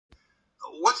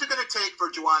what's it going to take for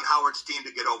Juwan Howard's team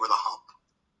to get over the hump?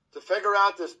 To figure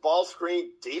out this ball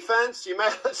screen defense, you may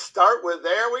start with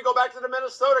there. We go back to the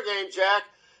Minnesota game, Jack.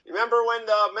 You remember when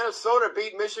Minnesota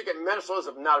beat Michigan? Minnesota's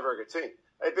not a very good team.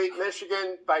 They beat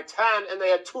Michigan by 10, and they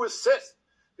had 2 assists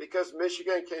because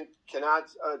Michigan cannot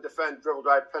defend dribble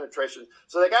drive penetration.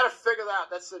 So they got to figure that out.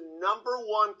 That's the number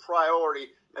one priority.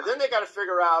 And then they got to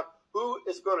figure out who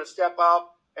is going to step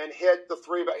up and hit the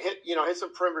three, but hit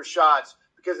some perimeter shots,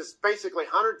 because it's basically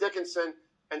Hunter Dickinson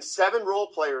and 7 role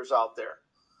players out there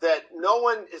that no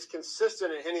one is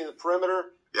consistent in hitting the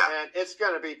perimeter. Yeah. And it's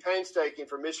going to be painstaking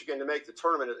for Michigan to make the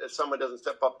tournament if someone doesn't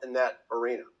step up in that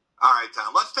arena. All right,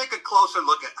 Tom, let's take a closer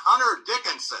look at Hunter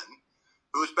Dickinson,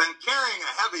 who's been carrying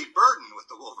a heavy burden with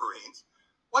the Wolverines.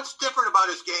 What's different about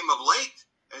his game of late?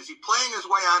 Is he playing his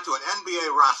way onto an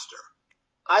NBA roster?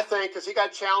 I think because he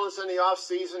got challenged in the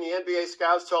offseason, the NBA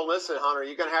scouts told him, listen, Hunter,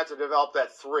 you're going to have to develop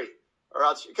that 3. Or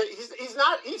else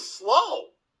he's slow,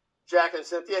 Jack and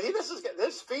Cynthia.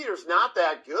 His feeder's not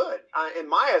that good, in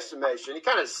my estimation. He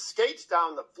kind of skates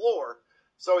down the floor.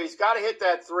 So he's got to hit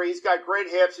that 3. He's got great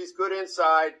hips. He's good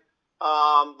inside.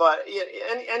 But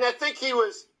I think he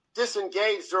was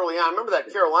disengaged early on. Remember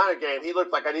that Carolina game? He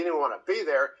looked like I didn't even want to be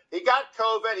there. He got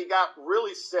COVID. He got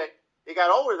really sick. He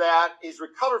got over that. He's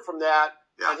recovered from that.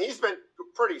 Yeah. And he's been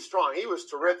pretty strong. He was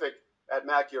terrific at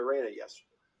Mackey Arena yesterday.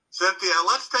 Cynthia,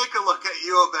 let's take a look at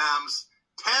U of M's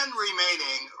 10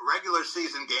 remaining regular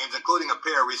season games, including a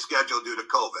pair rescheduled due to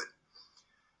COVID.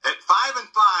 At 5-5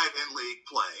 in league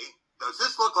play, does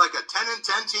this look like a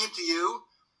 10-10 team to you?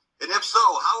 And if so,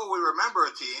 how will we remember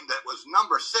a team that was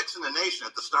number 6 in the nation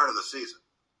at the start of the season?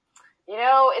 You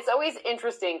know, it's always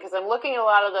interesting because I'm looking at a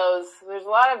lot of those. There's a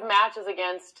lot of matches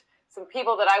against some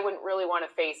people that I wouldn't really want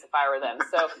to face if I were them.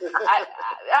 So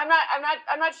I'm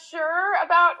not sure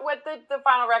about what the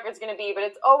final record's going to be, but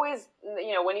it's always,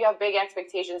 when you have big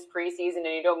expectations preseason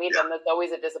and you don't meet them, that's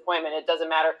always a disappointment. It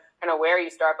doesn't matter kind of where you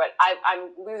start, but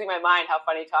I'm losing my mind how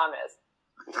funny Tom is.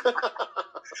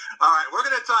 All right, we're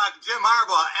going to talk Jim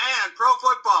Harbaugh and pro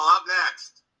football up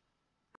next.